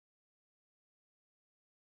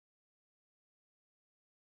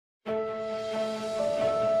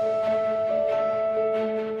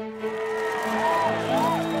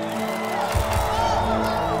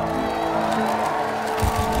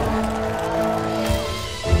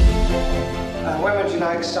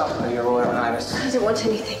like supper, Your Royal Highness? I don't want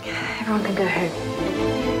anything. Everyone can go home.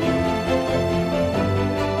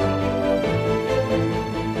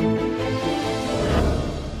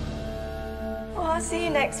 Well, I'll see you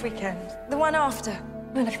next weekend. The one after.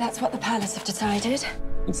 Well, if that's what the palace have decided.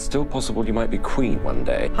 It's still possible you might be queen one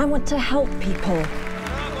day. I want to help people.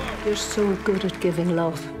 You're so good at giving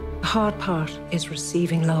love. The hard part is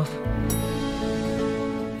receiving love.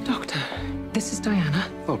 Doctor, this is Diana.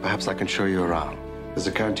 Well, perhaps I can show you around. There's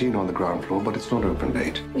a canteen on the ground floor, but it's not open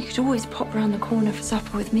late. We could always pop round the corner for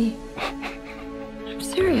supper with me. I'm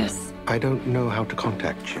serious. I don't know how to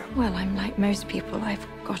contact you. Well, I'm like most people. I've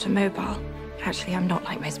got a mobile. Actually, I'm not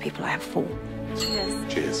like most people. I have 4.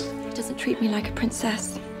 Cheers. Cheers. He doesn't treat me like a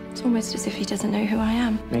princess. It's almost as if he doesn't know who I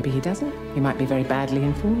am. Maybe he doesn't. He might be very badly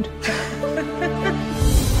informed.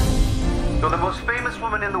 You're the most famous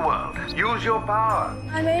woman in the world. Use your power.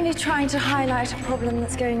 I'm only trying to highlight a problem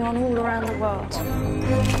that's going on all around the world.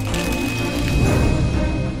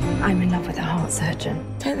 I'm in love with a heart surgeon.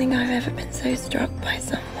 Don't think I've ever been so struck by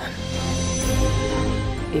someone.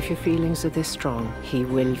 If your feelings are this strong, he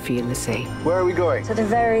will feel the same. Where are we going? To the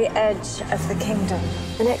very edge of the kingdom.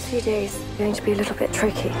 The next few days are going to be a little bit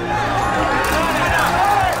tricky.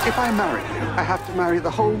 If I marry you, I have to marry the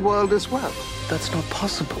whole world as well. That's not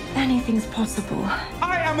possible. Anything's possible.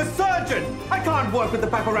 I am a surgeon. I can't work with the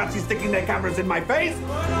paparazzi sticking their cameras in my face.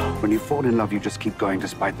 When you fall in love, you just keep going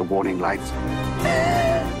despite the warning lights.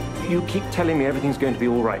 You keep telling me everything's going to be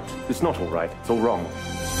all right. It's not all right. It's all wrong.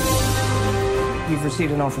 You've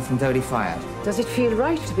received an offer from Dodie Fire. Does it feel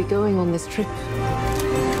right to be going on this trip?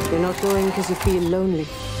 You're not going because you feel lonely.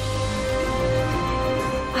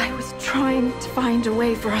 I was trying to find a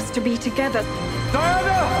way for us to be together.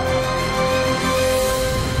 Diana!